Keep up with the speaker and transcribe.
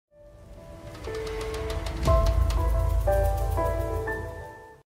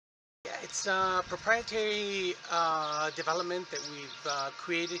It's proprietary development that we've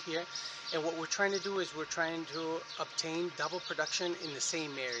created here, and what we're trying to do is we're trying to obtain double production in the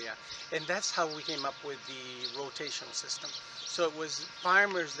same area, and that's how we came up with the rotational system. So it was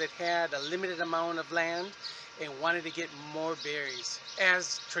farmers that had a limited amount of land and wanted to get more berries.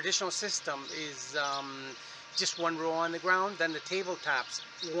 As traditional system is just one row on the ground, then the tabletops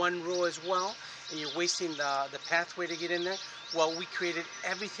one row as well, and you're wasting the pathway to get in there. Well, we created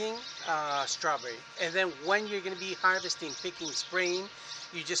everything strawberry, and then when you're going to be harvesting, picking, spraying,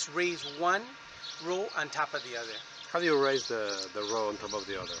 you just raise one row on top of the other. How do you raise the row on top of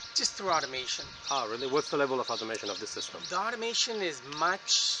the other? Just through automation. Ah, really? What's the level of automation of this system? The automation is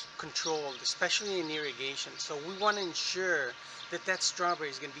much controlled, especially in irrigation. So we want to ensure that that strawberry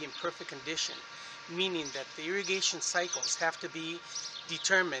is going to be in perfect condition, meaning that the irrigation cycles have to be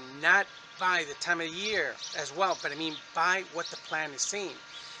determined not by the time of year as well, but I mean by what the plant is saying.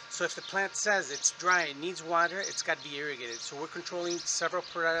 So if the plant says it's dry, it needs water, it's got to be irrigated. So we're controlling several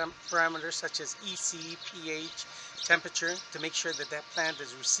parameters such as EC, pH, temperature, to make sure that that plant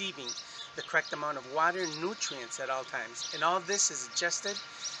is receiving the correct amount of water and nutrients at all times. And all this is adjusted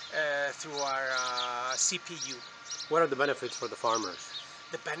through our CPU. What are the benefits for the farmers?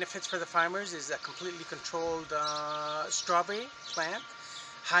 The benefits for the farmers is a completely controlled strawberry plant,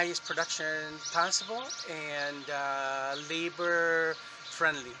 highest production possible, and labor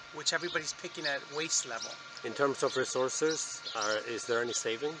friendly, which everybody's picking at waste level. In terms of resources, is there any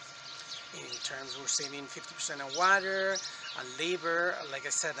savings? In terms, we're saving 50% on water, on labor, like I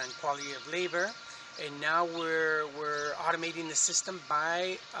said, on quality of labor, and now we're automating the system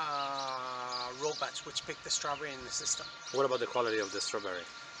by robots which pick the strawberry in the system. What about the quality of the strawberry?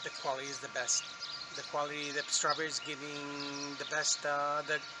 The quality is the best. The quality, the strawberry is giving the best,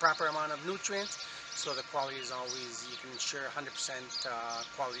 the proper amount of nutrients, so the quality is always, you can ensure 100%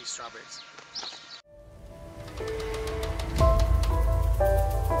 quality strawberries.